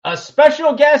A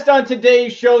special guest on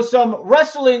today's show, some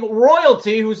wrestling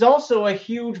royalty who's also a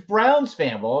huge Browns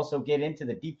fan. We'll also get into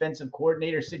the defensive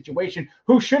coordinator situation.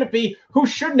 Who should it be? Who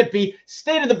shouldn't it be?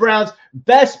 State of the Browns,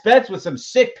 best bets with some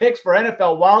sick picks for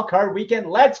NFL wildcard weekend.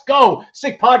 Let's go.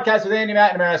 Sick Podcast with Andy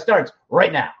McNamara starts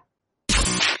right now.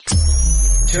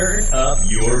 Turn up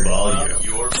your volume.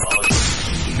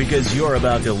 Because you're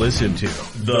about to listen to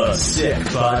The Sick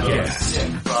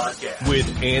Podcast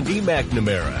with Andy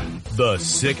McNamara. The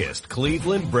sickest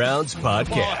Cleveland Browns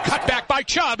podcast. Cut back by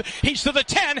Chubb. He's to the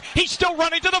 10. He's still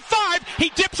running to the 5. He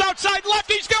dips outside left.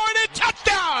 He's going in.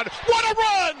 Touchdown. What a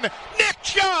run. Nick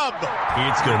Chubb.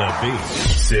 It's going to be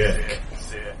sick.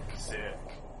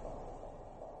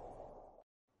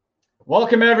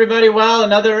 Welcome, everybody. Well,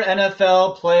 another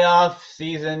NFL playoff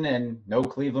season and no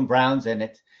Cleveland Browns in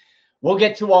it. We'll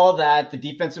get to all that. The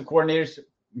defensive coordinators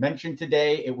mentioned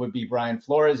today, it would be Brian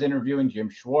Flores interviewing Jim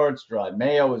Schwartz, Gerard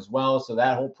Mayo as well. So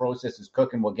that whole process is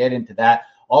cooking. We'll get into that.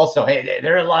 Also, hey,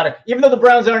 there are a lot of, even though the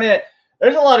Browns aren't in it,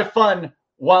 there's a lot of fun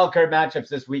wildcard matchups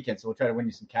this weekend. So we'll try to win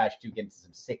you some cash too, get into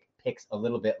some sick picks a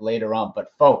little bit later on.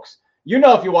 But folks, you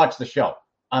know, if you watch the show,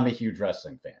 I'm a huge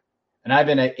wrestling fan. And I've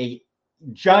been a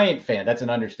giant fan, that's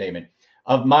an understatement,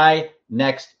 of my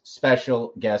next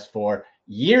special guest for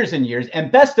years and years.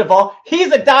 And best of all,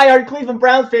 he's a diehard Cleveland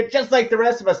Browns fan, just like the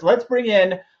rest of us. Let's bring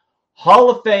in Hall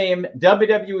of Fame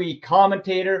WWE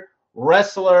commentator,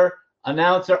 wrestler,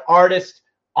 announcer, artist,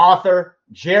 author,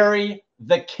 Jerry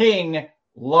the King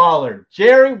Lawler.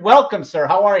 Jerry, welcome, sir.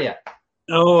 How are you?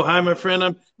 Oh, hi, my friend.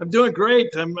 I'm doing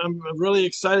great. I'm really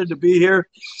excited to be here,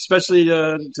 especially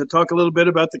to talk a little bit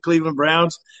about the Cleveland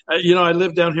Browns. I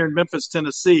live down here in Memphis,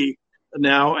 Tennessee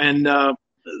now, and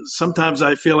sometimes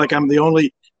I feel like I'm the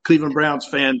only Cleveland Browns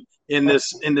fan in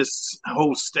this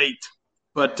whole state.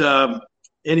 But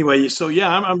anyway, so yeah,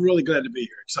 I'm really glad to be here.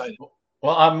 Excited.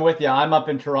 Well, I'm with you. I'm up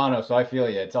in Toronto, so I feel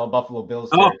you. It's all Buffalo Bills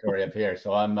territory up here.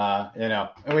 So I'm,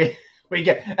 we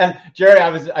get. And Jerry,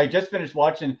 I just finished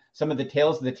watching some of the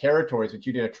Tales of the Territories, which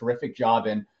you did a terrific job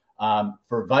in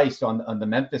for Vice on the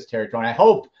Memphis territory. And I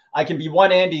hope I can be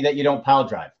one Andy that you don't pile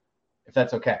drive, if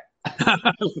that's okay.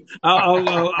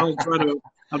 I'll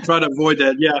try to avoid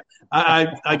that. Yeah,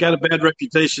 I got a bad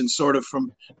reputation sort of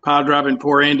from pile driving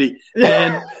poor Andy,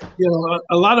 and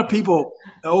a lot of people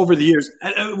over the years.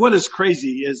 What is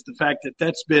crazy is the fact that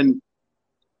that's been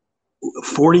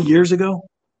 40 years ago.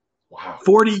 Wow,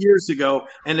 40 years ago,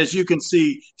 and as you can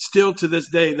see, still to this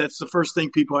day, that's the first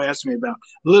thing people ask me about.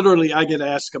 Literally, I get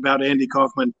asked about Andy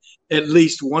Kaufman at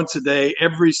least once a day,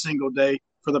 every single day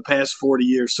for the past 40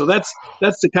 years. So that's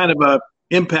the kind of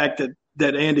impact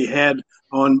that Andy had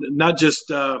on not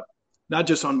just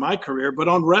on my career, but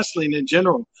on wrestling in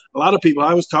general. A lot of people.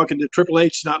 I was talking to Triple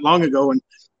H not long ago, and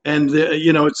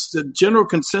it's the general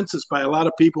consensus by a lot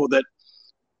of people that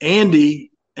Andy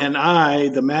and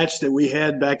the match that we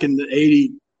had back in the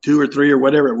 82 or 3 or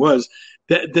whatever it was,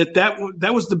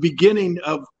 that was the beginning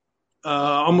of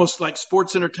almost like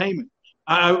sports entertainment.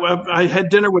 I had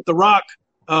dinner with The Rock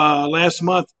last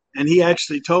month, and he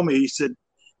actually told me, he said,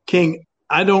 "King,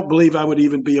 I don't believe I would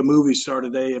even be a movie star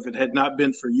today if it had not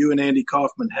been for you and Andy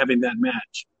Kaufman having that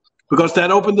match, because that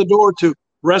opened the door to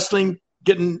wrestling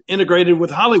getting integrated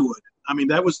with Hollywood." I mean,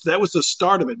 that was the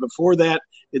start of it. Before that,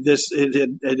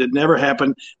 it had never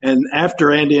happened. And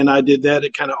after Andy and I did that,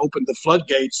 it kind of opened the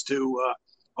floodgates to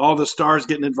all the stars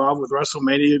getting involved with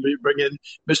WrestleMania. We bring in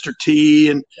Mr. T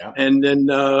and then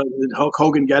Hulk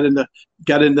Hogan got in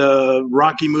the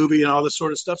Rocky movie and all this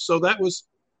sort of stuff. So that was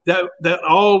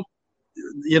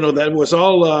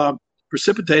all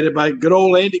precipitated by good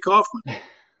old Andy Kaufman.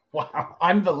 Wow,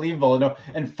 unbelievable. No,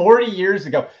 and 40 years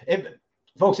ago,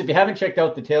 folks, if you haven't checked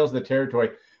out the Tales of the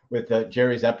Territory with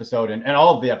Jerry's episode and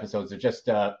all of the episodes are just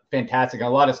fantastic. And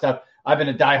a lot of stuff. I've been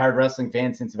a diehard wrestling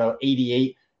fan since about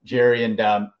 88, Jerry, and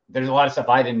there's a lot of stuff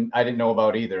I didn't know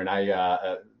about either. And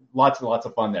I lots and lots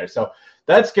of fun there. So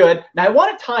that's good. Now I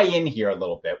want to tie in here a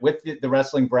little bit with the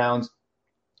wrestling Browns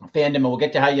fandom, and we'll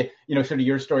get to how sort of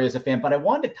your story as a fan. But I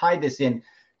wanted to tie this in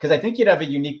because I think you'd have a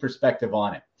unique perspective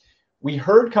on it. We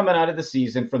heard coming out of the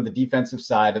season from the defensive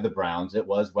side of the Browns, it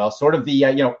was, sort of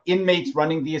the, inmates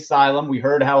running the asylum. We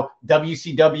heard how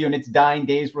WCW in its dying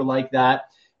days were like that.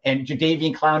 And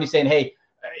Jadeveon Clowney saying, hey,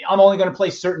 I'm only going to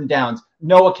play certain downs.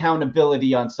 No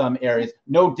accountability on some areas.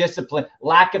 No discipline.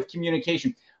 Lack of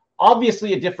communication.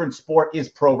 Obviously, a different sport is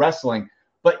pro wrestling.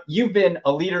 But you've been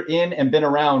a leader in and been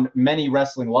around many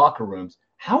wrestling locker rooms.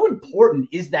 How important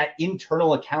is that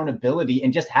internal accountability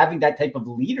and just having that type of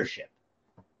leadership?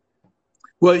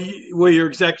 Well, you're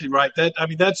exactly right.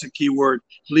 That's a key word,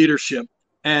 leadership.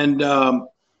 And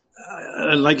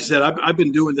like I said, I've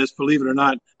been doing this, believe it or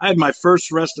not. I had my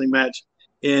first wrestling match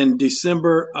in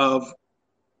December of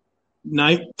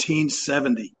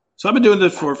 1970. So I've been doing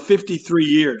this for 53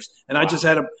 years, and wow. I just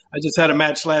had a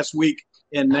match last week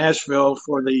in Nashville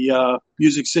for the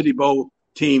Music City Bowl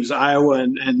teams, Iowa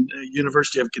and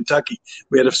University of Kentucky.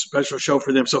 We had a special show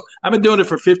for them. So I've been doing it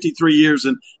for 53 years,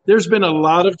 and there's been a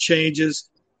lot of changes,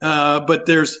 but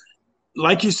there's,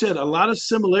 like you said, a lot of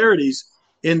similarities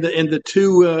in the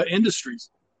two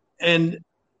industries. And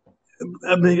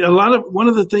I mean, one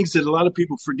of the things that a lot of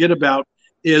people forget about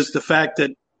is the fact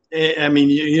that, I mean,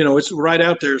 it's right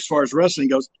out there as far as wrestling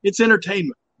goes. It's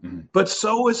entertainment, but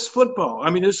so is football. I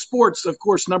mean, it's sports, of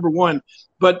course, number one.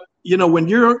 But when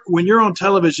you're on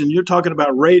television, you're talking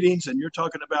about ratings, and you're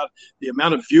talking about the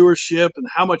amount of viewership and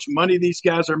how much money these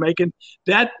guys are making.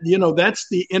 That that's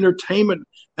the entertainment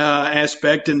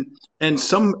aspect, and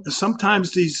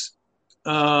sometimes these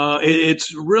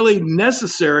it's really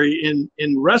necessary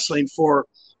in wrestling for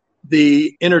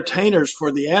the entertainers,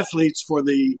 for the athletes, for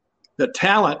the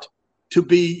talent to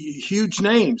be huge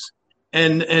names.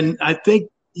 And I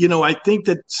think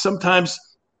that sometimes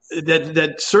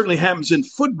that certainly happens in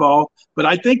football, but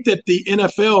I think that the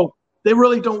NFL, they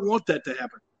really don't want that to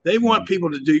happen. They want people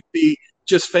to be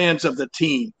just fans of the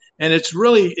team. And it's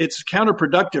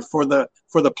counterproductive for the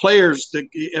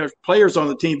players on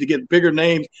the team to get bigger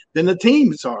names than the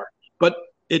teams are. But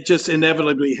it just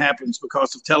inevitably happens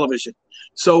because of television.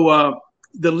 So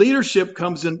the leadership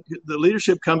comes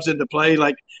into play.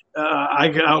 Like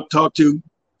I'll talk to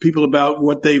people about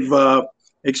what they've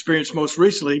experienced most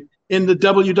recently in the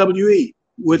WWE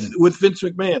with Vince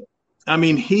McMahon. I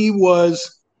mean, he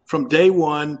was from day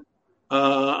one,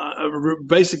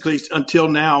 basically until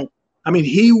now. I mean,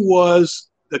 he was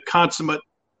the consummate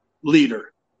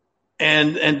leader.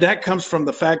 And that comes from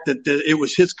the fact that it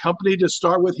was his company to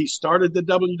start with. He started the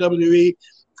WWE.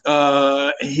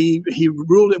 He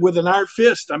ruled it with an iron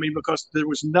fist. I mean, because there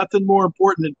was nothing more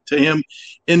important to him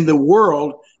in the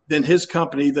world than his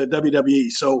company, the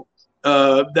WWE. So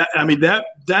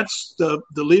that's the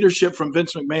leadership from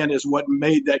Vince McMahon is what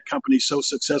made that company so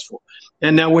successful.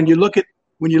 And now when you look at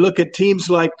teams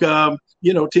like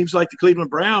teams like the Cleveland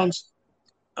Browns,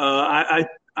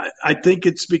 I think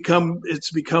it's become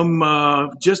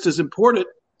just as important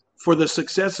for the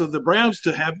success of the Browns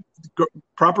to have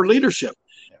proper leadership.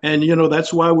 And,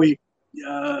 that's why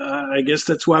I guess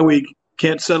that's why we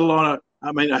can't settle on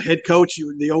a head coach.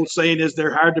 The old saying is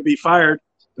they're hired to be fired,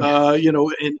 and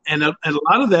a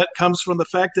lot of that comes from the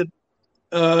fact that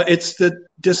it's the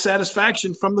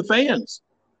dissatisfaction from the fans,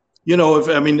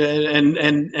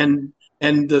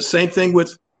 and the same thing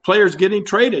with players getting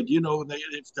traded.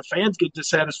 If the fans get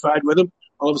dissatisfied with them,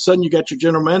 all of a sudden you got your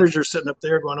general manager sitting up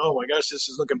there going, "Oh my gosh, this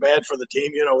is looking bad for the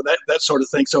team," that sort of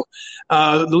thing. So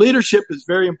the leadership is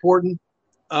very important.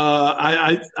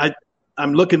 I'm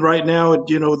looking right now at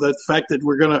the fact that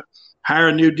we're going to hire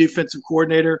a new defensive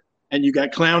coordinator, and you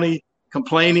got Clowney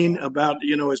complaining about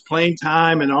his playing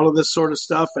time and all of this sort of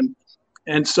stuff,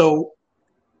 and so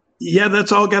yeah,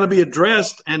 that's all got to be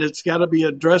addressed, and it's got to be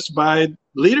addressed by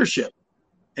leadership.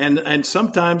 And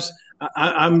sometimes,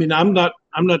 I'm not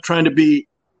trying to be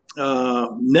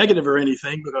negative or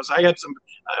anything, because I got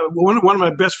one of my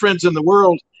best friends in the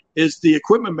world is the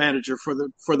equipment manager for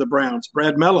the Browns,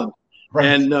 Brad Mellon, right.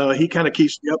 And he kind of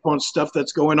keeps me up on stuff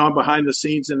that's going on behind the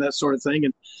scenes and that sort of thing.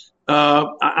 And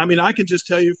I can just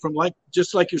tell you from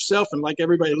just like yourself and like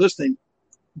everybody listening,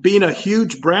 being a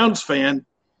huge Browns fan,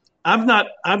 I've not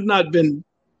been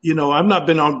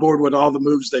on board with all the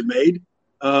moves they made.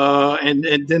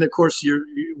 And then of course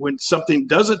when something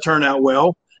doesn't turn out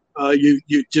well,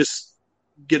 you just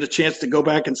get a chance to go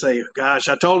back and say, "Gosh,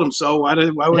 I told them so. Why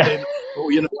wouldn't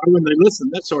they listen?"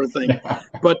 That sort of thing.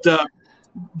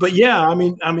 But yeah,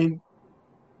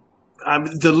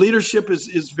 the leadership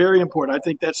is very important. I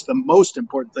think that's the most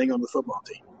important thing on the football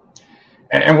team.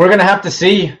 And we're going to have to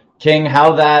see, King,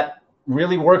 how that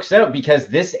really works out, because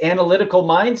this analytical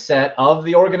mindset of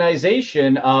the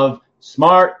organization of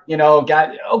smart, they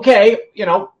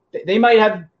might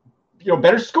have,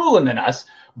 better schooling than us,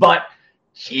 but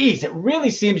geez, it really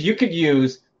seems you could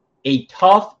use a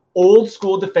tough, old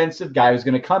school defensive guy who's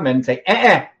going to come in and say,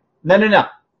 no,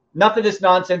 enough of this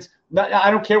nonsense. No, I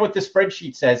don't care what the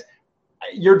spreadsheet says.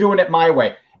 You're doing it my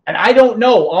way. And I don't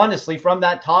know, honestly, from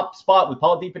that top spot with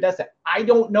Paul DePodesta, I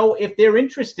don't know if they're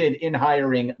interested in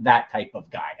hiring that type of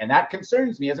guy. And that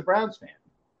concerns me as a Browns fan.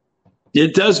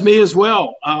 It does me as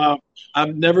well.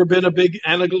 I've never been a big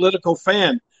analytical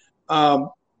fan.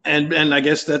 And I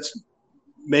guess that's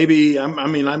maybe, I'm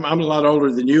a lot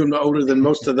older than you and older than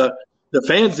most of the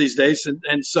fans these days.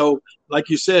 And so, like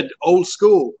you said, old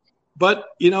school. But,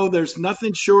 there's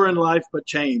nothing sure in life but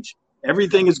change.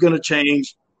 Everything is going to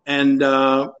change. And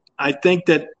I think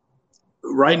that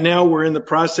right now we're in the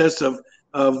process of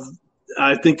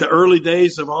I think the early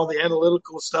days of all the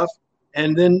analytical stuff.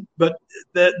 And then, but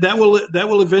that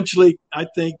will eventually, I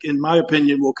think, in my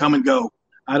opinion, will come and go.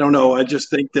 I don't know. I just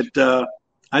think that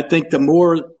I think the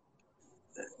more,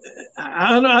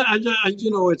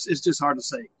 it's just hard to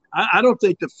say. I don't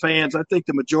think the fans. I think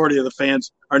the majority of the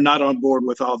fans are not on board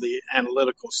with all the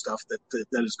analytical stuff that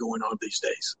is going on these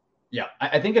days. Yeah,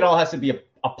 I think it all has to be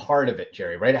a part of it,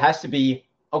 Jerry. Right? It has to be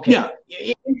okay. Yeah.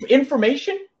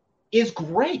 Information is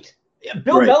great.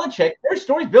 Bill Belichick, there's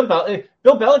stories. Bill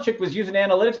Belichick was using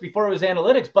analytics before it was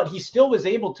analytics, but he still was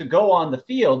able to go on the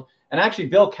field. And actually,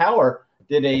 Bill Cowher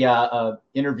did a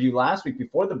interview last week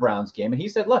before the Browns game, and he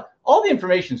said, "Look, all the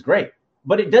information's great,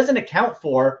 but it doesn't account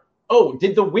for,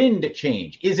 did the wind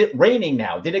change? Is it raining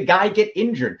now? Did a guy get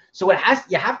injured?" So you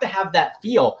have to have that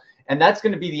feel, and that's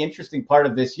going to be the interesting part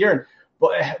of this year.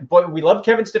 But we love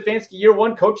Kevin Stefanski, year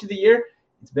one, coach of the year.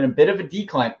 It's been a bit of a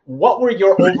decline. What were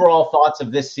your overall thoughts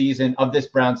of this season, of this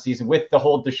Browns season, with the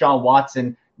whole Deshaun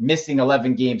Watson missing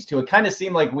 11 games too? It kind of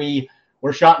seemed like we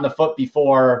were shot in the foot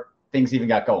before things even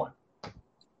got going.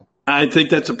 I think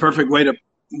that's a perfect way to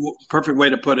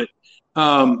put it.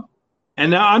 And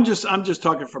now I'm just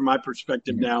talking from my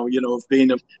perspective now, of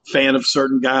being a fan of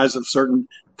certain guys, of certain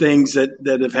things that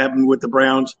have happened with the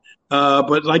Browns.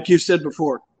 But like you said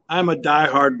before, I'm a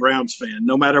diehard Browns fan.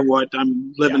 No matter what,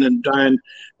 I'm living and dying,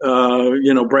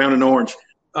 brown and orange.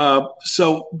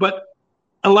 But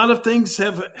a lot of things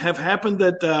have happened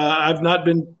that I've not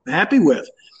been happy with.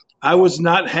 I was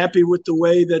not happy with the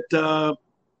way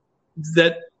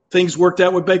that things worked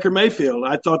out with Baker Mayfield.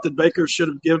 I thought that Baker should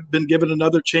have been given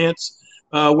another chance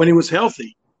when he was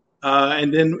healthy,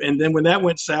 and then when that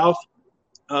went south,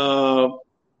 I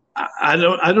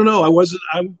don't know. I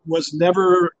was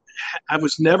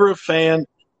never a fan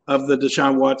of the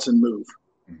Deshaun Watson move.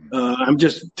 I'm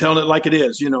just telling it like it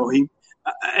is.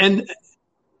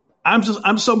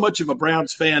 I'm so much of a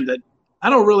Browns fan that I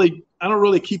don't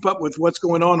really keep up with what's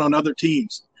going on other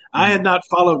teams. I had not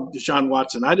followed Deshaun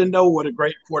Watson. I didn't know what a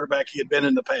great quarterback he had been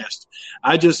in the past.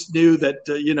 I just knew that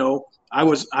I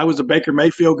was a Baker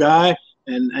Mayfield guy,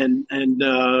 and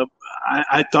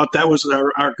I thought that was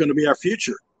going to be our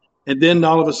future. And then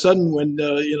all of a sudden,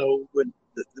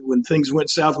 when things went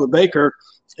south with Baker,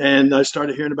 and I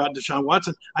started hearing about Deshaun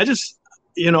Watson, I just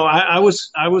I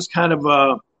was kind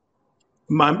of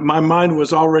my mind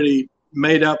was already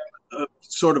made up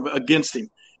sort of against him.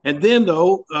 And then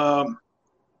though.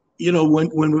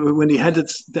 When he had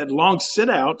that long sit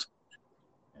out,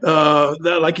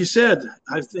 like you said,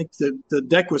 I think the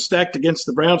deck was stacked against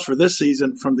the Browns for this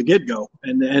season from the get go,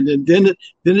 and then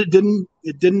it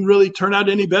didn't really turn out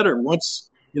any better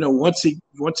once he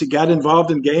got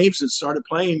involved in games and started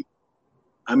playing.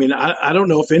 I mean, I don't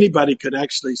know if anybody could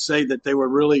actually say that they were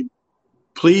really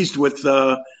pleased with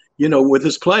with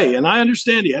his play, and I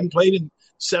understand he hadn't played in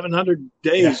 700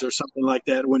 days or something like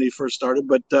that when he first started,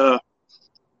 but.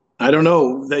 I don't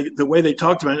know the way they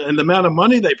talked about it and the amount of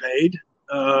money they paid.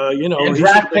 And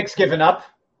draft picks given up.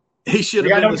 He should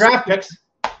have been draft picks.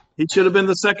 He should have been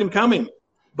the second coming,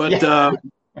 but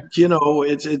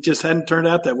it just hadn't turned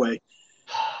out that way.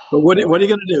 But what are you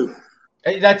going to do?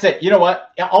 That's it. You know what?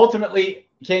 Ultimately,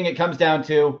 King, it comes down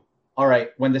to all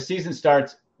right. When the season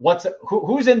starts,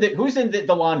 who's in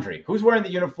the laundry? Who's wearing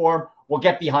the uniform? We'll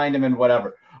get behind him and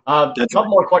whatever. A couple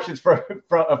more questions for you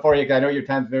because I know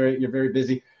you're very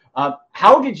busy.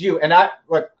 How did you, and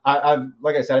like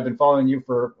I said, I've been following you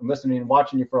listening and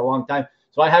watching you for a long time.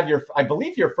 So I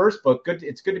believe your first book,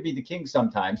 It's Good to Be the King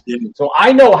Sometimes. Yeah. So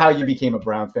I know how you became a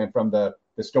Browns fan from the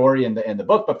story and the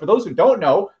book. But for those who don't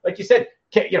know, like you said,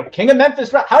 King of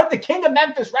Memphis, how did the King of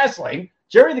Memphis Wrestling,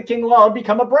 Jerry the King Lawler,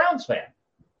 become a Browns fan?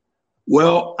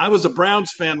 Well, I was a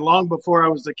Browns fan long before I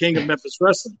was the King of Memphis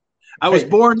Wrestling. I was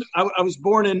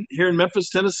born here in Memphis,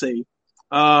 Tennessee.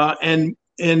 And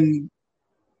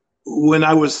when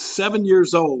I was 7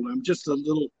 years old, I'm just a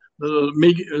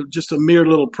mere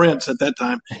little prince at that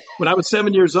time. When I was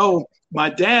 7 years old, my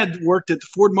dad worked at the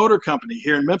Ford Motor Company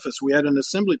here in Memphis. We had an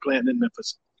assembly plant in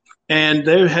Memphis, and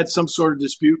they had some sort of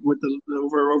dispute with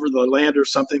over the land or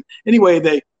something.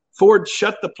 Anyway, Ford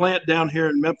shut the plant down here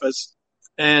in Memphis,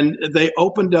 and they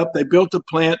built a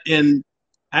plant in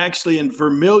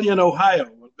Vermilion, Ohio,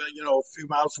 a few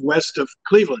miles west of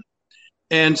Cleveland.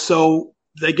 And so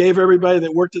they gave everybody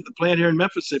that worked at the plant here in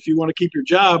Memphis, if you want to keep your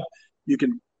job, you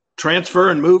can transfer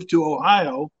and move to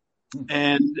Ohio.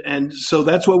 And so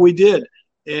that's what we did.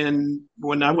 And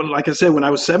when I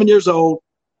was 7 years old,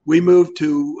 we moved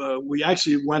we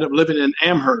actually wound up living in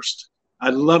Amherst, I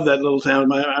love that little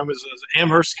town. I was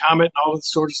Amherst Comet and all that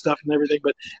sort of stuff and everything.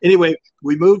 But anyway,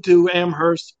 we moved to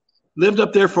Amherst, lived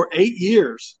up there for 8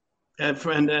 years.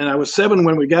 And I was 7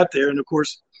 when we got there. And, of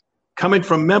course, coming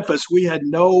from Memphis, we had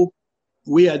no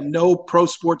pro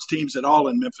sports teams at all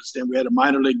in Memphis then. We had a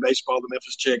minor league baseball, the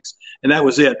Memphis Chicks, and that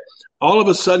was it. All of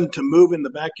a sudden, to move in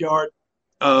the backyard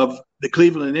of the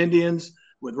Cleveland Indians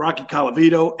with Rocky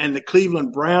Colavito and the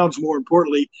Cleveland Browns, more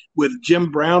importantly, with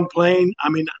Jim Brown playing. I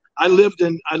mean, I lived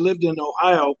in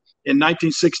Ohio in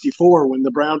 1964 when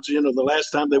the Browns, the last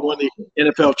time they won the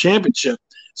NFL championship.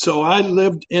 So I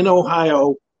lived in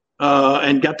Ohio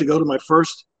and got to go to my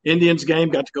first Indians game,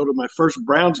 got to go to my first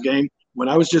Browns game when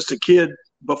I was just a kid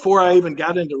before I even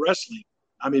got into wrestling.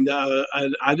 I mean,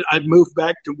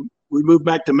 we moved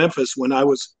back to Memphis when I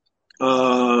was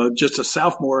just a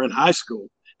sophomore in high school.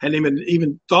 Hadn't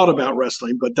even thought about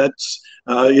wrestling, but that's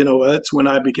when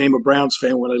I became a Browns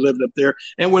fan, when I lived up there.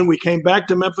 And when we came back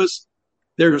to Memphis,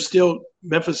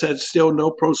 Memphis had still no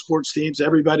pro sports teams.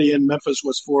 Everybody in Memphis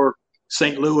was for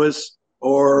St. Louis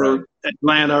or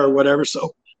Atlanta or whatever.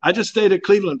 So I just stayed a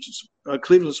Cleveland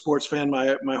sports fan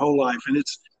my whole life, and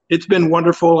it's been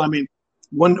wonderful. I mean,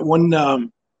 one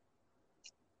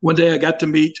day I got to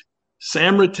meet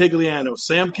Sam Ritigliano.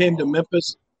 Sam came to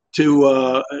Memphis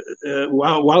while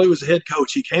he was a head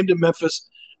coach. He came to Memphis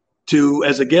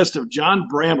as a guest of John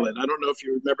Bramlett. I don't know if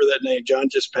you remember that name. John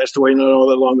just passed away not all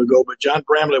that long ago, but John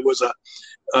Bramlett was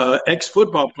a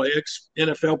ex-football player,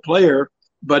 ex-NFL player,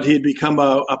 but he had become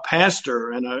a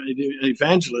pastor and an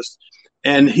evangelist.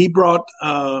 And he brought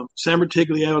Sam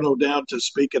Ritigliano down to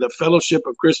speak at a Fellowship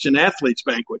of Christian Athletes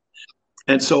banquet.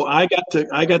 And so I got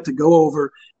to go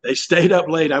over. They stayed up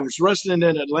late. I was wrestling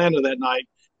in Atlanta that night,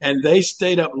 and they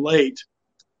stayed up late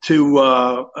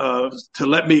to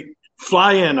let me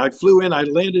fly in. I flew in. I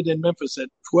landed in Memphis at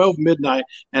 12 midnight,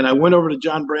 and I went over to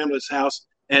John Bramlett's house,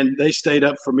 and they stayed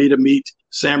up for me to meet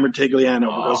Sam Ritigliano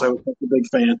because I was such a big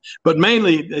fan. But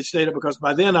mainly they stayed up because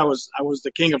by then I was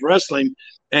the king of wrestling,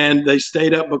 and they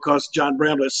stayed up because John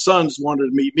Bramlett's sons wanted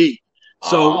to meet me.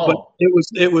 So, but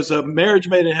it was a marriage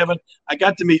made in heaven. I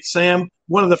got to meet Sam.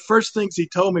 One of the first things he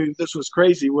told me, this was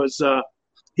crazy, was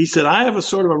he said, I have a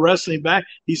sort of a wrestling back.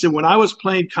 He said, when I was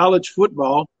playing college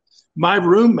football, my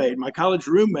college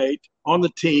roommate on the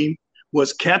team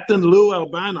was Captain Lou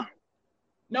Albano.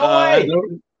 No way.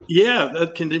 Yeah.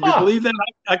 Can you believe that?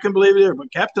 I can believe it here.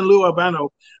 But Captain Lou Albano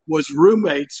was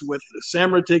roommates with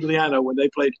Sam Ritigliano when they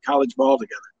played college ball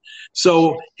together.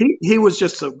 So he was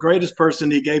just the greatest person.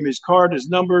 He gave me his card, his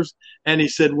numbers, and he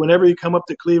said, whenever you come up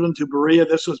to Cleveland, to Berea,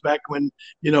 this was back when,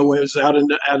 when it was out at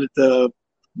the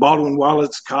Baldwin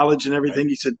Wallace College and everything.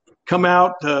 He said, come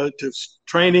out to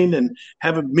training and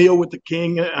have a meal with the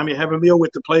king. I mean, have a meal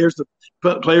with the players.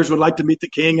 The players would like to meet the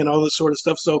king and all this sort of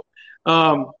stuff. So,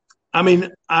 I mean,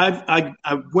 I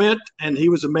went, and he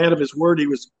was a man of his word. He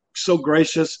was so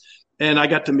gracious, and I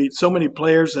got to meet so many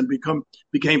players and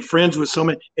became friends with so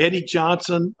many. Eddie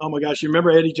Johnson. Oh my gosh, you remember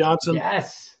Eddie Johnson?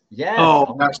 Yes. Yes.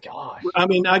 Oh my gosh. I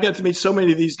mean, I got to meet so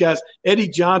many of these guys. Eddie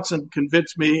Johnson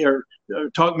convinced me or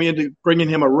talked me into bringing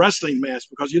him a wrestling mask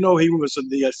because, he was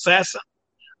the assassin,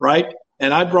 right?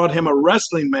 And I brought him a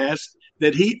wrestling mask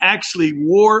that he actually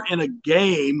wore in a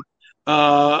game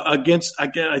against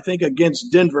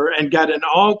Denver and got in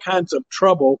all kinds of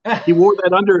trouble. He wore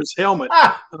that under his helmet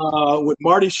with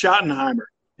Marty Schottenheimer.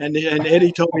 And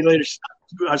Eddie told me later,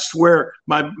 I swear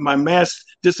my mask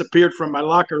disappeared from my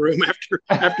locker room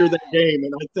after that game.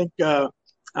 And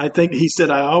I think he said,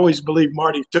 I always believed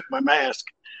Marty took my mask.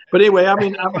 But anyway, I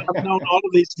mean, I've known all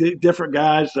of these different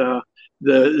guys,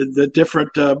 the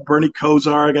different Bernie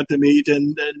Kosar I got to meet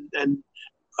and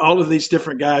all of these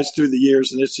different guys through the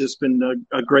years. And it's just been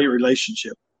a great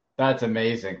relationship. That's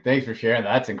amazing. Thanks for sharing.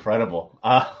 That's incredible.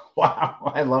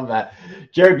 Wow. I love that.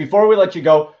 Jerry, before we let you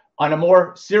go, on a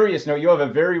more serious note, you have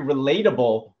a very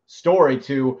relatable story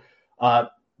to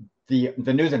the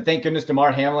news, and thank goodness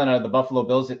Damar Hamlin out of the Buffalo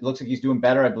Bills. It looks like he's doing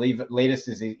better. I believe latest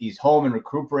is he's home and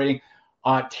recuperating.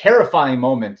 Terrifying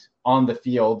moment on the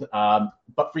field.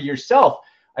 But for yourself,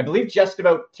 I believe just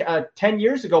about 10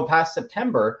 years ago, past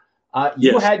September,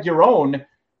 you had your own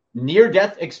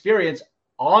near-death experience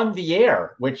on the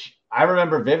air, which I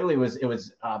remember vividly. It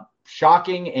was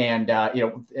shocking, and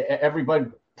everybody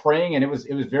praying, and it was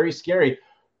very scary.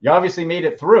 You obviously made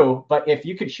it through, but if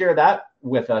you could share that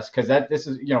with us, because this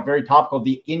is very topical,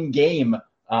 the in-game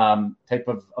type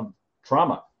of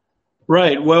trauma.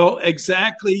 Right. Well,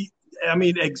 exactly. I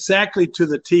mean, exactly to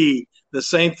the T. The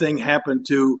same thing happened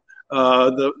to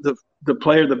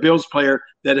the Bills player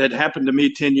that had happened to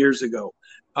me 10 years ago.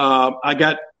 I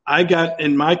got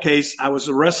in my case, I was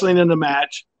wrestling in a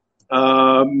match.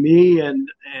 Me and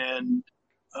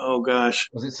oh gosh,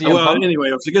 Was it CM well, Punk? anyway,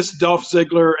 it was against Dolph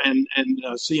Ziggler and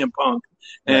CM Punk,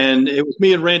 Right. and it was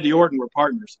me and Randy Orton were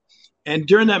partners. And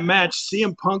during that match,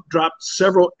 CM Punk dropped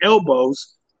several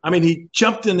elbows. I mean, he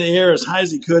jumped in the air as high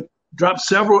as he could, dropped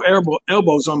several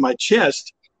elbows on my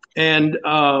chest, and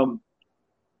I'll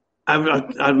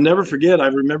never forget. I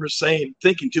remember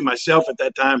thinking to myself at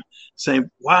that time, saying,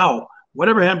 "Wow,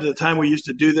 whatever happened to the time we used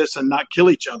to do this and not kill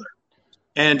each other?"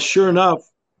 And sure enough,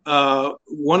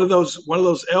 one of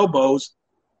those elbows,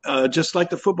 just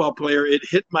like the football player, it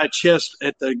hit my chest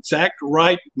at the exact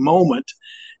right moment,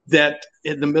 that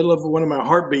in the middle of one of my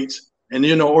heartbeats. And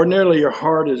ordinarily your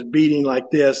heart is beating like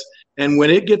this, and when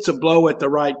it gets a blow at the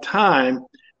right time,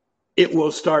 it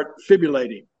will start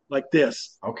fibrillating like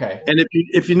this. Okay. And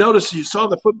if you notice, you saw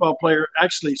the football player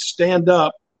actually stand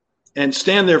up and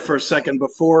stand there for a second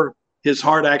before his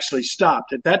heart actually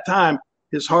stopped. At that time,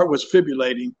 his heart was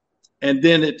fibrillating, and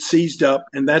then it seized up,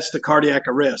 and that's the cardiac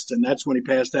arrest, and that's when he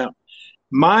passed out.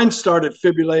 Mine started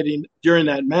fibrillating during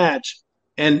that match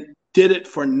and did it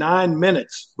for 9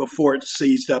 minutes before it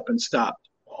seized up and stopped.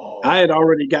 Oh. I had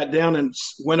already got down and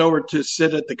went over to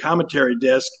sit at the commentary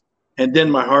desk, and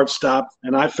then my heart stopped,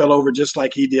 and I fell over just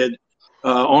like he did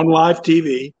on live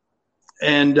TV,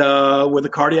 and with a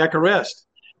cardiac arrest.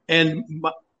 And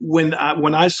when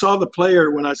I saw the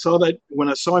player, when I saw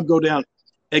him go down,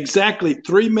 exactly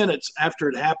 3 minutes after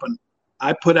it happened,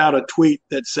 I put out a tweet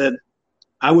that said,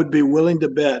 "I would be willing to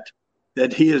bet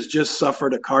that he has just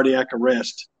suffered a cardiac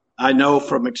arrest. I know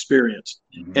from experience."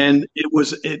 Mm-hmm. And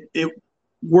it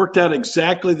worked out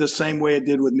exactly the same way it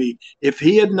did with me. If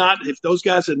those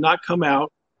guys had not come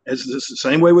out, as the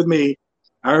same way with me,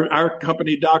 our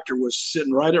company doctor was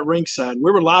sitting right at ringside.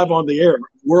 We were live on the air,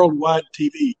 worldwide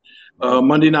TV,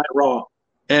 Monday Night Raw.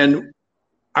 And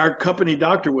our company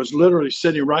doctor was literally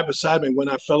sitting right beside me when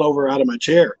I fell over out of my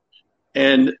chair.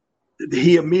 And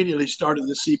he immediately started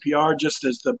the CPR just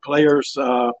as the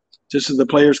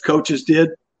players' coaches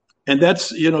did. And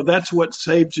that's what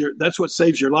saves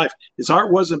your life. His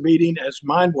heart wasn't beating as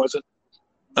mine wasn't.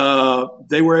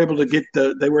 They were able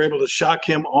to shock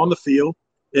him on the field.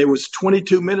 It was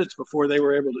 22 minutes before they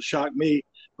were able to shock me.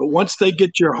 But once they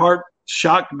get your heart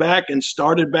shocked back and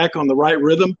started back on the right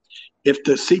rhythm, if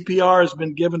the CPR has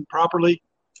been given properly,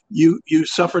 you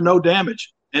suffer no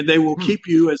damage, and they will keep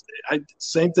you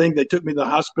same thing. They took me to the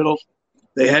hospital.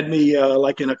 They had me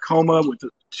like in a coma with a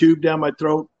tube down my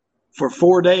throat for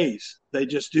 4 days. They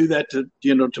just do that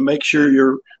to make sure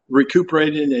you're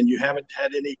recuperating and you haven't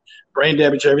had any brain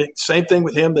damage or everything. Same thing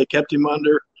with him. They kept him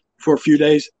under for a few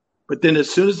days. But then as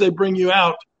soon as they bring you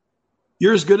out,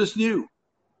 you're as good as new.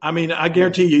 I mean, I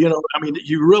guarantee you,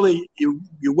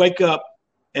 you wake up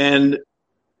and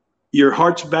your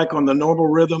heart's back on the normal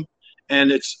rhythm, and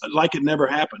it's like it never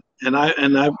happened. And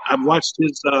I've watched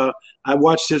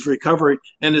his recovery,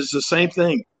 and it's the same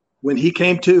thing. When he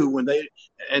came to, what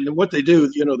they do,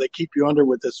 they keep you under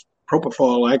with this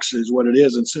propofol, actually is what it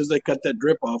is. And as soon as they cut that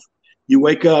drip off, you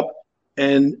wake up,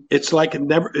 and it's like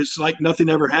nothing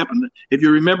ever happened. If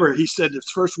you remember, he said his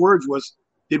first words was,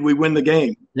 "Did we win the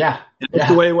game?" Yeah. And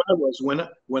that's the way I was.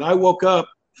 When I woke up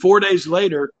 4 days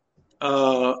later,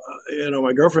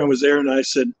 my girlfriend was there, and I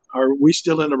said, "Are we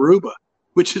still in Aruba?"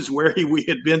 Which is where we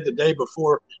had been the day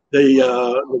before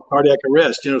the cardiac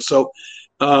arrest. So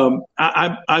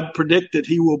I predict that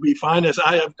he will be fine. As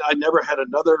I never had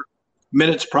another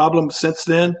minute's problem since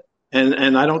then,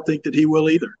 and I don't think that he will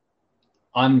either.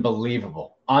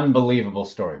 Unbelievable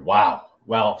story. Wow.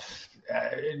 Well,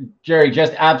 Jerry,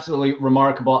 just absolutely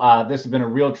remarkable. This has been a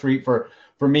real treat for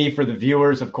me, for the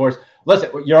viewers, of course.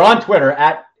 Listen, you're on Twitter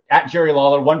at Jerry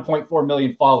Lawler, 1.4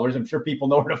 million followers. I'm sure people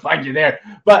know where to find you there.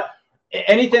 But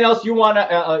anything else you want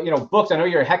to, books? I know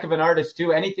you're a heck of an artist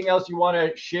too. Anything else you want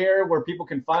to share where people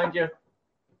can find you?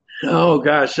 Oh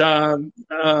gosh. I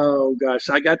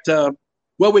got.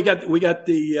 Well, we got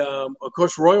the of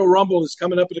course, Royal Rumble is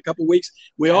coming up in a couple of weeks.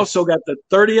 We also got the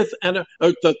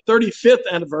 35th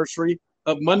anniversary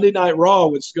of Monday Night Raw,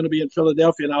 which is going to be in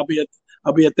Philadelphia, and I'll be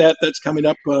at that. That's coming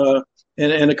up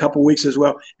in a couple of weeks as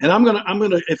well. And I'm gonna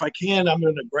if I can, I'm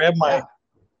gonna grab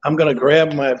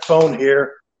my phone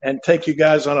here and take you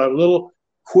guys on a little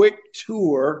quick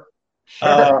tour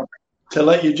to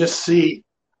let you just see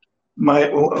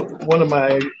one of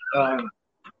my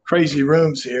crazy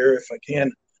rooms here. If I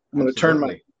can, I'm going to turn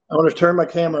my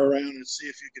camera around and see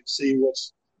if you can see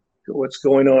what's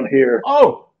going on here.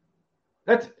 Oh,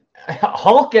 that's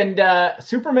Hulk and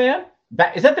Superman.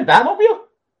 Is that the Batmobile?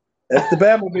 That's the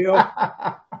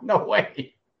Batmobile. No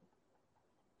way.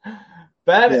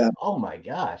 Yeah. Oh my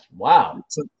gosh! Wow.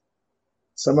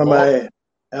 Some of my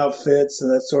outfits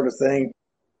and that sort of thing.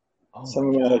 Oh,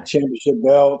 Some of my championship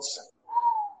belts.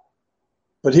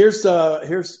 But here's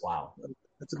wow.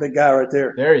 That's a big guy right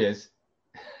there. There he is.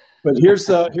 But here's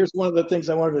one of the things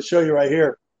I wanted to show you right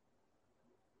here.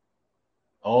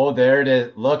 Oh, there it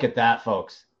is. Look at that,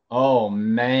 folks. Oh,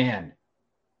 man.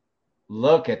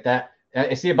 Look at that.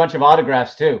 I see a bunch of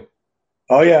autographs, too.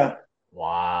 Oh, yeah.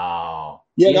 Wow.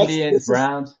 Yeah, Indians,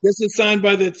 Browns. This is signed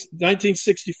by the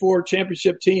 1964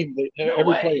 championship team. Every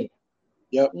player.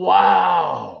 Yep.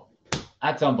 Wow.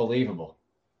 That's unbelievable.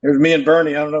 There's me and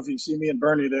Bernie. I don't know if you see me and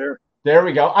Bernie there. There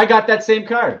we go. I got that same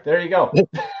card. There you go.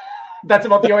 That's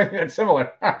about the only thing that's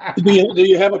similar. Do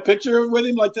you have a picture with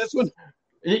him like this one?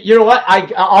 You know what?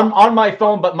 On my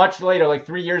phone, but much later, like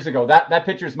 3 years ago. That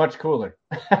picture is much cooler.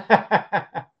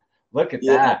 Look at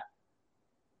that.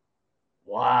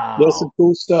 Wow. That's some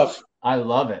cool stuff. I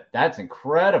love it. That's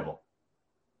incredible.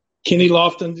 Kenny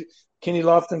Lofton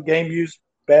game used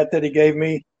bat that he gave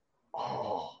me.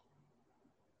 Oh,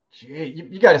 gee,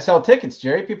 you got to sell tickets,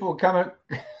 Jerry. People will come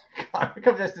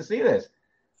just to see this.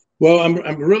 Well,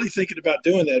 I'm really thinking about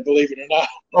doing that, believe it or not.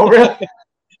 Oh,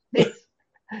 really?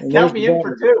 Count me in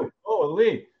for two.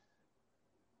 Holy.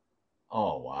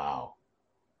 Oh, wow.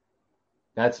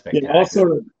 That's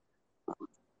spectacular.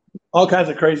 All kinds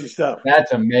of crazy stuff.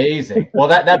 That's amazing. Well,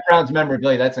 that Browns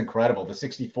memorabilia, that's incredible. The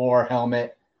 64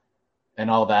 helmet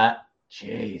and all that.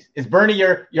 Jeez. Is Bernie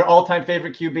your all-time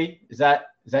favorite QB? Is that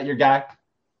your guy?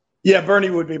 Yeah, Bernie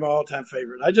would be my all-time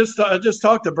favorite. I just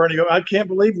talked to Bernie. I can't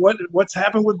believe what's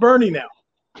happened with Bernie now.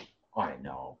 I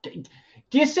know.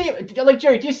 Do you see, like,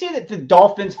 Jerry, do you see that the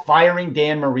Dolphins firing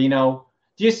Dan Marino?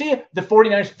 Do you see the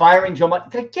 49ers firing Joe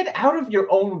Montana? Get out of your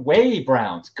own way,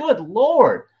 Browns. Good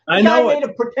Lord. The guy made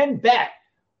a pretend bet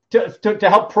to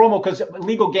help promo because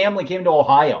illegal gambling came to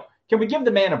Ohio. Can we give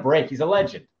the man a break? He's a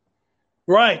legend.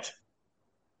 Right.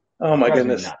 Oh, my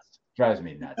goodness. Drives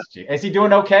me nuts. Gee. Is he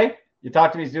doing okay? You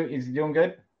talked to him. Is he doing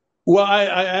good? Well, I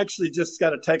actually just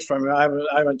got a text from him. I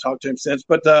haven't talked to him since,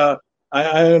 but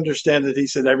I understand that he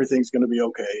said everything's going to be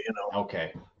okay. You know.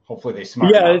 Okay. Hopefully they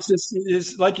smart. Yeah,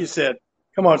 it's like you said.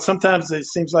 Come on. Sometimes it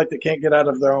seems like they can't get out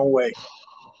of their own way.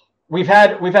 We've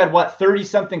had what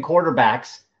 30-something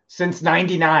quarterbacks since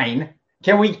 '99.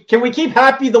 Can we keep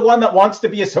Happy the one that wants to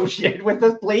be associated with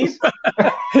us, please?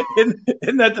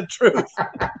 Isn't that the truth?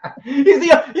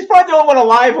 He's probably the only one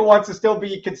alive who wants to still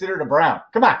be considered a Brown.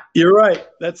 Come on. You're right.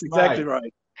 That's exactly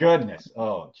right. Goodness.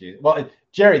 Oh, geez. Well,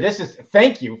 Jerry,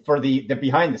 thank you for the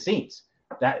behind the scenes.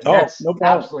 That's no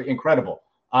absolutely incredible.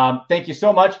 Thank you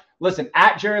so much. Listen,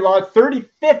 at Jerry Log,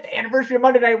 35th anniversary of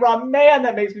Monday Night Raw. Man,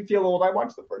 that makes me feel old. I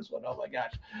watched the first one. Oh, my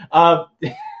gosh.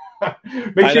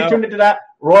 Make sure you tune into that.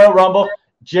 Royal Rumble.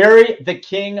 Jerry the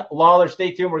King Lawler.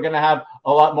 Stay tuned. We're going to have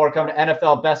a lot more coming.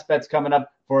 NFL best bets coming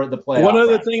up for the playoffs.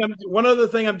 One other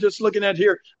thing I'm just looking at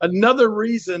here. Another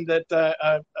reason that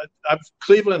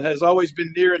Cleveland has always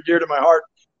been near and dear to my heart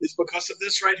is because of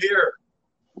this right here.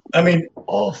 I mean,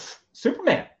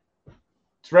 Superman.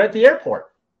 It's right at the airport.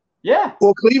 Yeah.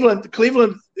 Well,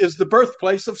 Cleveland is the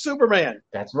birthplace of Superman.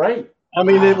 That's right. I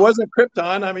mean, It wasn't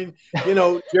Krypton. I mean,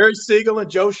 Jerry Siegel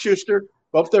and Joe Shuster,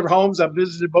 both their homes. I've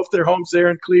visited both their homes there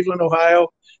in Cleveland, Ohio,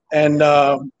 and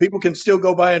people can still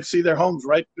go by and see their homes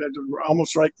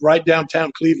almost right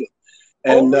downtown Cleveland.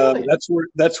 And really?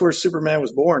 That's where Superman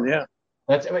was born. Yeah.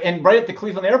 And right at the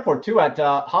Cleveland airport too, at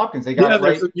Hopkins. They got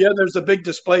there's a big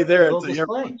display there at the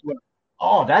airport.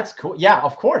 Oh, that's cool. Yeah,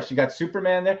 of course. You got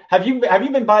Superman there. Have you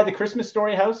been by the Christmas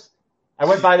Story house? I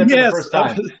went by there for the first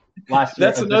time last year.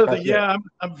 That's another thing. Yeah,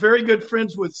 I'm very good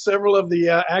friends with several of the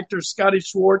actors. Scotty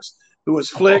Schwartz, who was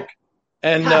Flick,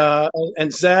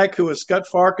 and Zach, who was Scott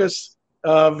Farkas.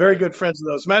 Very good friends of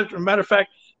those. Matter of fact,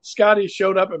 Scotty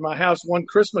showed up at my house one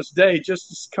Christmas day just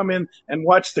to come in and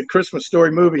watch the Christmas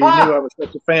Story movie. He knew I was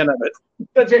such a fan of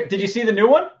it. Did you see the new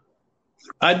one?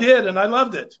 I did, and I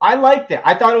loved it. I liked it.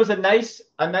 I thought it was a nice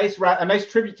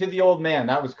tribute to the old man.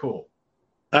 That was cool.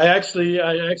 I actually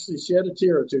shed a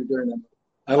tear or two during that.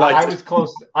 I was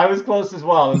close. I was close as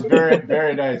well. It was very,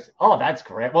 very nice. Oh, that's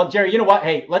great. Well, Jerry, you know what?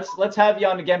 Hey, let's have you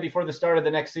on again before the start of the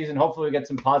next season. Hopefully, we get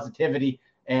some positivity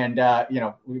and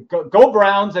go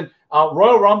Browns and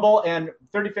Royal Rumble and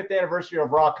 35th anniversary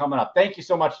of Raw coming up. Thank you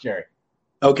so much, Jerry.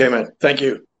 Okay, man. Thank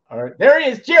you. All right, there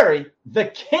he is, Jerry the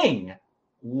King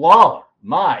Lawler.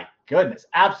 My goodness,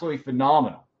 absolutely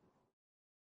phenomenal.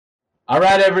 All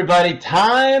right, everybody,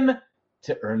 time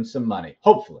to earn some money,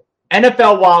 hopefully.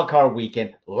 NFL wildcard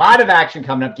weekend, a lot of action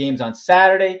coming up, games on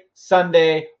Saturday,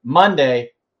 Sunday,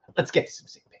 Monday. Let's get to some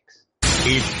sick picks.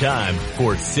 It's time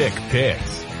for Sick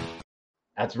Picks.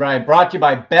 That's right, brought to you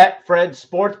by Betfred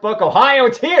Sportsbook. Ohio,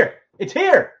 it's here. It's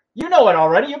here. You know it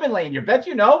already. You've been laying your bets,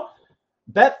 you know.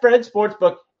 Betfred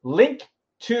Sportsbook, link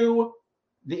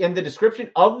in the description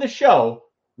of the show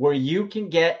where you can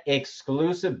get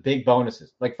exclusive big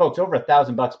bonuses. Like, folks, over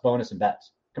 $1,000 bonus and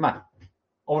bets. Come on.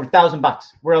 Over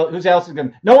 $1,000. Who's else is going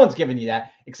to? No one's giving you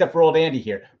that except for old Andy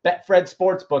here. Betfred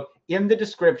Sportsbook in the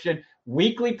description.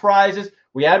 Weekly prizes.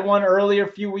 We had one earlier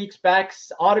a few weeks back.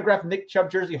 Autographed Nick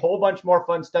Chubb jersey. Whole bunch more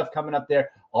fun stuff coming up there.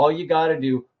 All you got to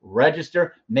do,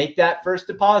 register, make that first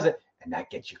deposit, and that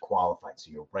gets you qualified.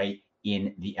 So you're right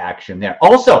in the action there.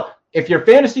 Also, if you're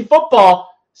fantasy football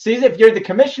season, if you're the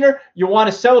commissioner, you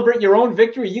want to celebrate your own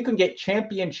victory, you can get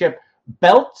championship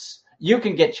belts. You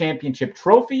can get championship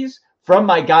trophies from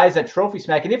my guys at Trophy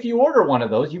Smack. And if you order one of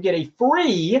those, you get a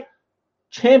free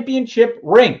championship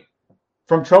ring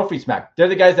from Trophy Smack. They're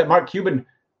the guys that Mark Cuban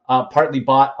partly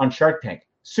bought on Shark Tank.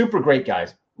 Super great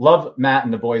guys. Love Matt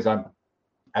and the boys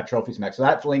at Trophy Smack. So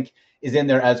that link is in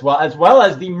there as well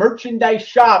as the merchandise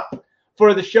shop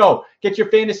for the show. Get your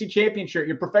fantasy champion shirt,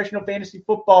 your professional fantasy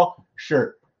football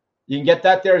shirt. You can get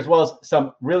that there, as well as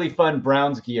some really fun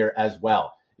Browns gear as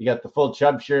well. You got the full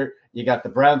Chubb shirt. You got the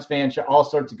Browns fan shirt, all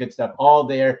sorts of good stuff, all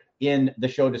there in the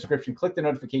show description. Click the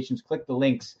notifications, click the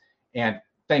links, and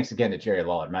thanks again to Jerry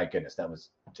Lawler. My goodness, that was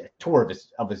a tour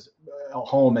of his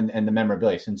home and the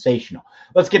memorabilia. Sensational.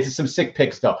 Let's get to some sick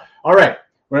picks, though. All right,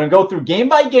 we're going to go through game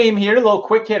by game here, a little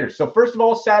quick hitters. So first of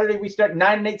all, Saturday, we start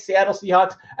 9-8 Seattle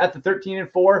Seahawks at the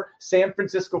 13-4 San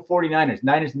Francisco 49ers.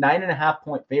 Niners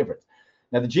 9.5-point favorites.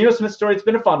 Now, the Geno Smith story, it's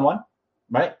been a fun one,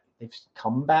 right? They've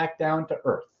come back down to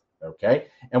earth, okay?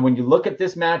 And when you look at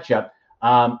this matchup,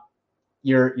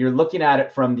 you're looking at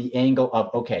it from the angle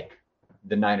of, okay,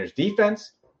 the Niners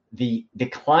defense, the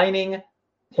declining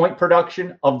point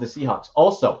production of the Seahawks.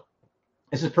 Also,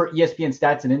 this is per ESPN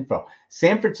Stats and Info.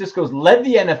 San Francisco's led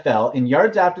the NFL in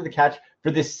yards after the catch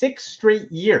for the sixth straight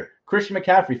year. Christian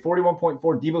McCaffrey, 41.4.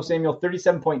 Deebo Samuel,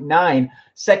 37.9.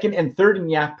 Second and third in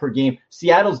YAC per game.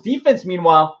 Seattle's defense,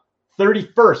 meanwhile,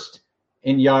 31st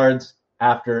in yards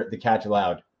after the catch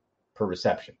allowed per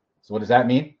reception. So what does that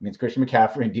mean? It means Christian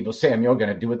McCaffrey and Deebo Samuel are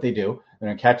going to do what they do. They're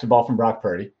going to catch the ball from Brock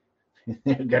Purdy.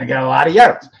 They're going to get a lot of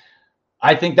yards.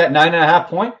 I think that 9.5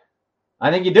 point,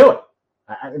 I think you do it.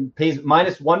 It pays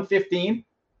minus 115.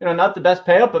 Not the best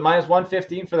payout, but minus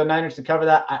 115 for the Niners to cover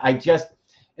that. I just,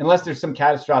 unless there's some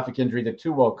catastrophic injury, they're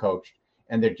too well coached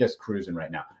and they're just cruising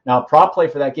right now. Now, prop play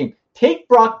for that game. Take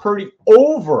Brock Purdy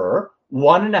over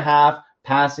 1.5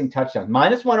 passing touchdowns.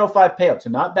 Minus 105 payout,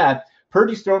 so not bad.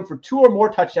 Purdy's thrown for 2 or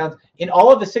more touchdowns in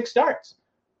all of the 6 starts.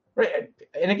 Right?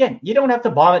 And again, you don't have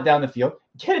to bomb it down the field.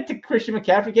 Get it to Christian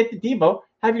McCaffrey, get to Deebo,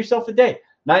 have yourself a day.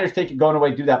 Niners take it going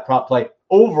away, do that prop play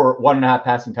over 1.5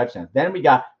 passing touchdowns. Then we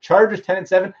got Chargers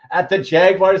 10-7 at the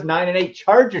Jaguars 9-8.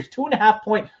 Chargers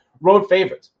 2.5-point road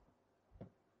favorites.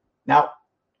 Now,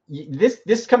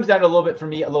 this comes down to a little bit for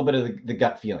me, a little bit of the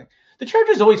gut feeling. The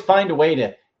Chargers always find a way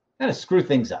to kind of screw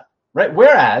things up, right?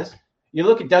 Whereas you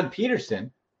look at Doug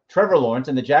Peterson, Trevor Lawrence,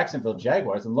 and the Jacksonville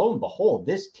Jaguars, and lo and behold,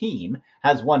 this team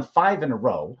has won 5 in a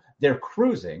row. They're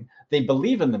cruising. They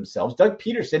believe in themselves. Doug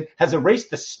Peterson has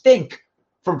erased the stink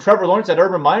from Trevor Lawrence that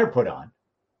Urban Meyer put on.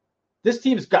 This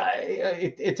team's got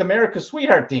it's America's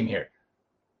sweetheart team here.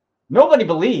 Nobody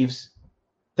believes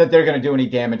that they're going to do any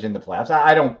damage in the playoffs.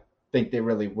 I don't think they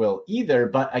really will either.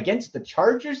 But against the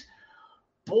Chargers,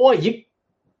 boy,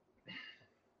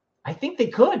 I think they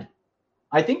could.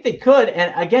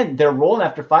 And again, they're rolling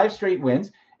after 5 straight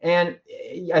wins. And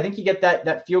I think you get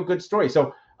that feel-good story.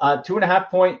 So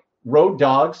 2.5-point road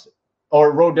dogs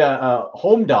or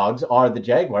home dogs are the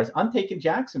Jaguars. I'm taking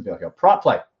Jacksonville here. Prop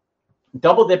play.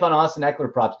 Double dip on Austin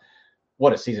Eckler props.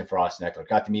 What a season for Austin Eckler.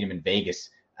 Got to meet him in Vegas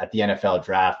at the NFL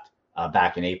draft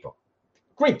back in April.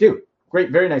 Great dude. Great,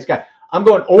 very nice guy. I'm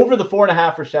going over the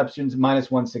 4.5 receptions,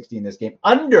 minus 160 in this game.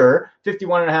 Under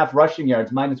 51.5 rushing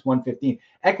yards, minus 115.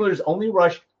 Eckler's only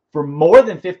rushed for more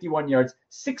than 51 yards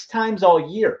 6 times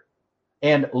all year.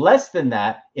 And less than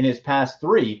that in his past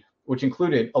 3, which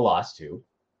included a loss to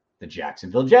the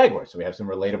Jacksonville Jaguars. So we have some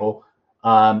relatable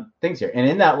things here. And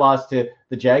in that loss to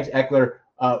the Jags, Eckler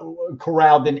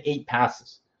corralled in 8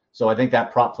 passes. So I think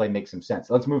that prop play makes some sense.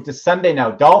 Let's move to Sunday now.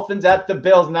 Dolphins at the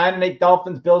Bills, 9-8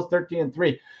 Dolphins, Bills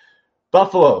 13-3.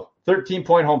 Buffalo,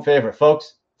 13-point home favorite.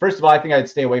 Folks, first of all, I think I'd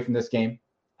stay away from this game.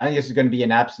 I think this is going to be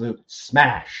an absolute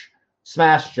smash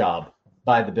job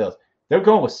by the Bills. They're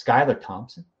going with Skylar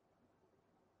Thompson,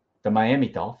 the Miami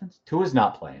Dolphins. Tua's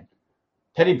not playing.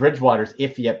 Teddy Bridgewater's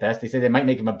iffy at best. They say they might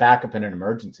make him a backup in an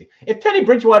emergency. If Teddy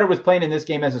Bridgewater was playing in this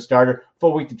game as a starter,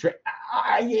 full week to trade,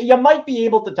 you might be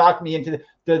able to talk me into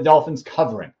the Dolphins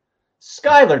covering.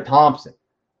 Skylar Thompson.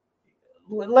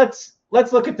 Let's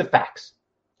look at the facts.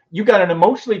 You got an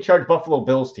emotionally charged Buffalo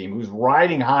Bills team who's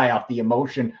riding high off the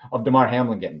emotion of DeMar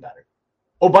Hamlin getting better.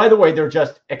 Oh, by the way, they're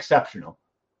just exceptional.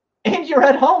 And you're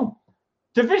at home.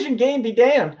 Division game be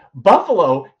damned.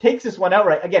 Buffalo takes this one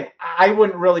outright. Again, I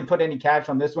wouldn't really put any cash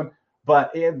on this one,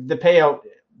 but the payout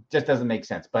just doesn't make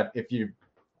sense. But if you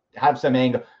have some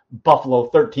angle, Buffalo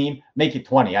 13, make it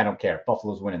 20. I don't care.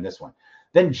 Buffalo's winning this one.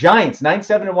 Then Giants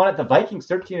 9-7-1 at the Vikings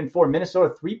 13-4.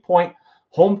 Minnesota 3-point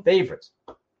home favorites.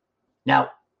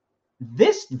 Now,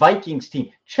 this Vikings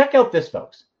team, check out this,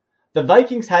 folks. The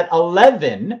Vikings had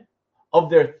 11 of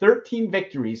their 13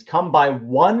 victories come by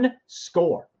one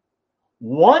score.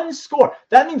 One score.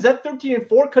 That means that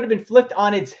 13-4 could have been flipped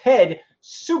on its head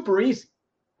super easy.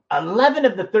 11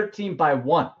 of the 13 by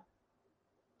one.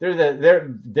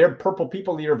 They're purple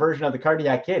people eater version of the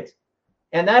Cardiac Kids.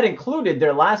 And that included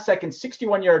their last second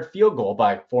 61-yard field goal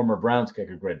by former Browns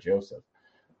kicker Greg Joseph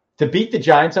to beat the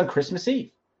Giants on Christmas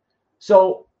Eve.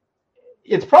 So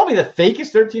it's probably the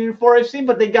fakest 13-4 I've seen,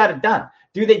 but they got it done.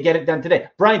 Do they get it done today?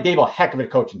 Brian Daboll, heck of a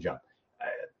coaching job.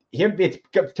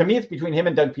 To me, it's between him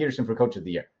and Doug Peterson for Coach of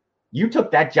the Year. You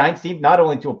took that Giants team not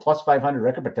only to a plus 500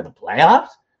 record, but to the playoffs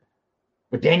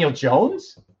with Daniel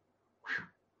Jones. Whew,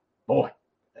 boy,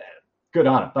 good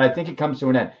on him. But I think it comes to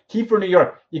an end. Key for New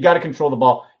York, you got to control the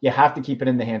ball. You have to keep it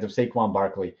in the hands of Saquon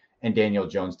Barkley and Daniel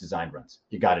Jones design runs.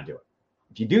 You got to do it.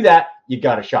 If you do that, you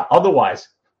got a shot. Otherwise,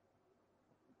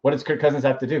 what does Kirk Cousins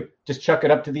have to do? Just chuck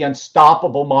it up to the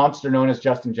unstoppable monster known as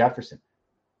Justin Jefferson.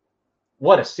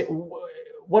 What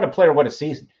a player, what a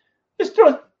season. Just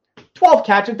throw 12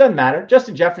 catches, doesn't matter.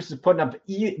 Justin Jefferson's putting up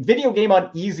video game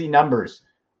on easy numbers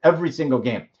every single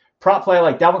game. Prop play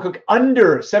like Dalvin Cook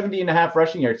under 70.5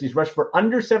 rushing yards. He's rushed for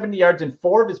under 70 yards in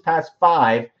 4 of his past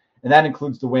 5, and that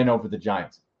includes the win over the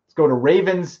Giants. Let's go to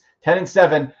Ravens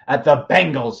 10-7 at the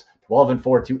Bengals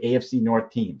 12-4 to AFC North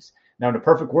teams. Now, in a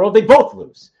perfect world, they both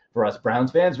lose for us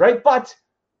Browns fans, right? But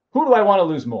who do I want to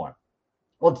lose more?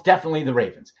 Well, it's definitely the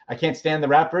Ravens. I can't stand the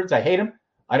Ratbirds. I hate them.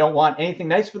 I don't want anything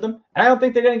nice for them. And I don't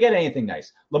think they're going to get anything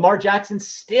nice. Lamar Jackson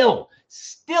still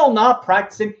not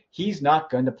practicing. He's not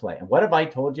going to play. And what have I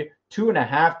told you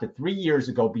 2.5 to 3 years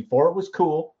ago before it was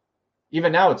cool?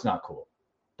 Even now it's not cool.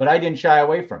 But I didn't shy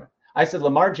away from it. I said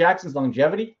Lamar Jackson's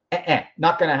longevity,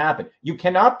 not going to happen. You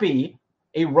cannot be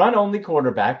a run-only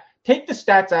quarterback. Take the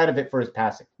stats out of it for his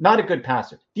passing. Not a good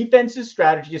passer. Defense's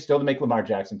strategy is still to make Lamar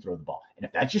Jackson throw the ball. And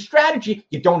if that's your strategy,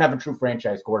 you don't have a true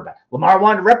franchise quarterback. Lamar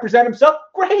wanted to represent himself?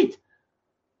 Great.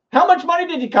 How much money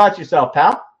did you cost yourself,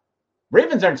 pal?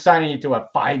 Ravens aren't signing you to a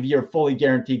 5-year fully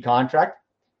guaranteed contract.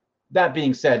 That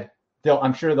being said,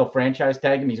 I'm sure they'll franchise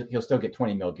tag him. He'll still get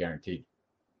 $20 million guaranteed.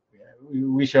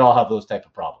 We should all have those type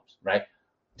of problems, right?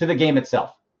 To the game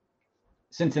itself.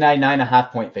 Cincinnati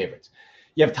 9.5-point favorites.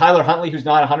 You have Tyler Huntley, who's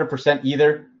not 100%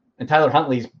 either. And Tyler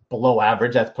Huntley's below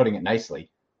average. That's putting it nicely.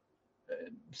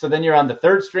 So then you're on the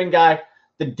third string guy.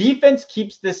 The defense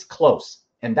keeps this close.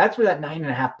 And that's where that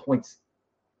 9.5 points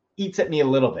eats at me a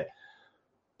little bit.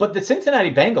 But the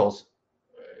Cincinnati Bengals,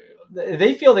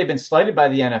 they feel they've been slighted by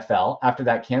the NFL after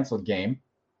that canceled game.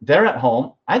 They're at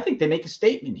home. I think they make a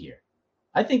statement here.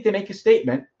 I think they make a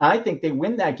statement. I think they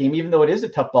win that game, even though it is a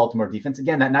tough Baltimore defense.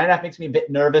 Again, that 9.5 makes me a bit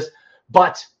nervous,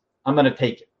 but I'm going to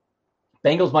take it.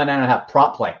 Bengals by 9.5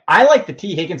 prop play. I like the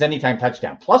T. Higgins anytime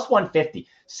touchdown. Plus 150.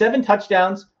 7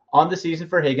 touchdowns on the season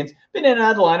for Higgins. Been in and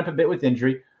out of the lineup a bit with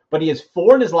injury, but he has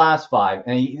 4 in his last 5,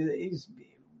 and he's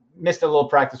missed a little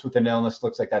practice with an illness.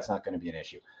 Looks like that's not going to be an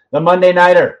issue. The Monday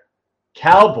Nighter.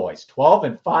 Cowboys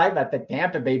 12-5 at the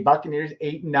Tampa Bay Buccaneers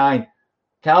 8-9.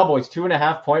 Cowboys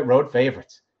 2.5-point road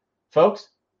favorites. Folks,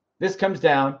 this comes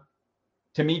down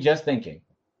to me just thinking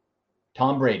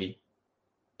Tom Brady,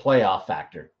 playoff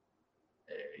factor.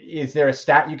 Is there a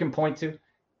stat you can point to?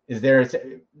 Is there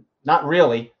not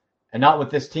really, and not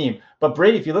with this team. But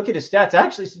Brady, if you look at his stats,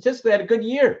 actually statistically had a good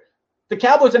year. The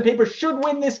Cowboys on paper should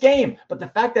win this game, but the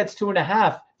fact that's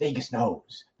 2.5, Vegas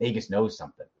knows. Vegas knows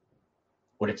something.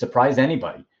 Would it surprise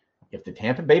anybody if the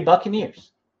Tampa Bay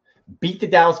Buccaneers beat the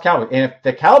Dallas Cowboys? And if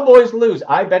the Cowboys lose,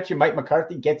 I bet you Mike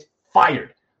McCarthy gets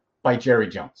fired by Jerry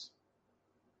Jones.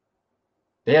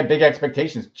 They had big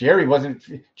expectations. Jerry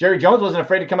Jones wasn't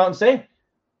afraid to come out and say it.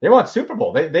 They want Super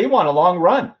Bowl. They want a long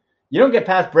run. You don't get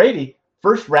past Brady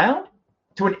first round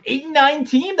to an 8-9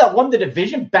 team that won the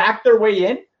division, backed their way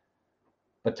in.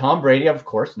 But Tom Brady, of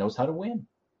course, knows how to win.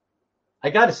 I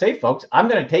got to say, folks, I'm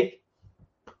going to take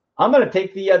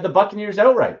the Buccaneers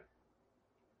outright.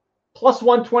 Plus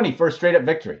 120 for a straight-up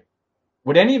victory.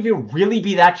 Would any of you really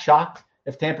be that shocked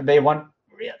if Tampa Bay won?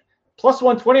 Plus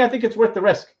 120, I think it's worth the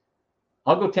risk.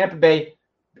 I'll go Tampa Bay,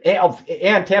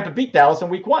 and Tampa beat Dallas in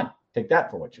week 1. Take that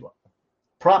for what you want.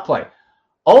 Prop play.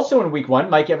 Also in week 1,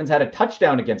 Mike Evans had a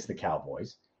touchdown against the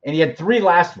Cowboys, and he had 3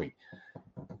 last week.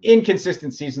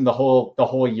 Inconsistent season the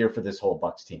whole year for this whole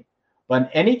Bucs team. But an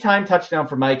anytime touchdown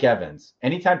for Mike Evans,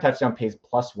 anytime touchdown pays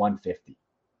plus 150.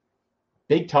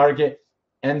 Big target,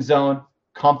 end zone,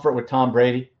 comfort with Tom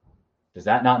Brady. Does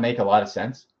that not make a lot of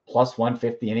sense? Plus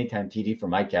 150 anytime TD for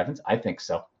Mike Evans? I think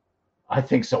so. I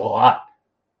think so a lot.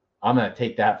 I'm going to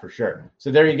take that for sure.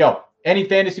 So there you go. Any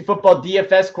fantasy football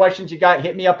DFS questions you got,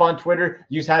 hit me up on Twitter.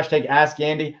 Use hashtag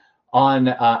AskAndy on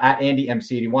at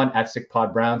AndyMC81 at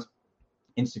SickPodBrowns.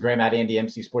 Instagram at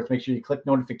AndyMCSports. Make sure you click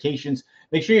notifications.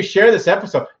 Make sure you share this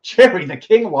episode. Jerry the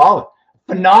King Lawler,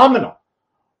 phenomenal.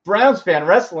 Browns fan,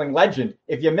 wrestling legend.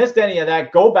 If you missed any of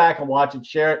that, go back and watch it.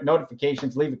 Share it.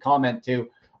 Notifications. Leave a comment too.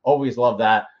 Always love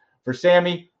that. For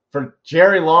Sammy, for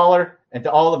Jerry Lawler, and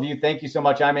to all of you, thank you so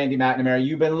much. I'm Andy McNamara.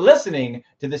 You've been listening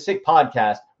to the Sick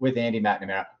Podcast with Andy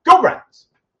McNamara. Go Browns!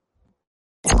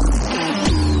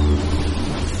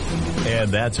 And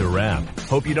that's a wrap.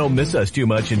 Hope you don't miss us too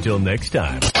much until next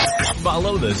time.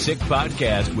 Follow the Sick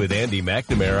Podcast with Andy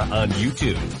McNamara on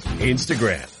YouTube,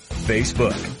 Instagram,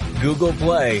 Facebook, Google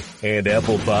Play, and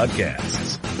Apple Podcasts.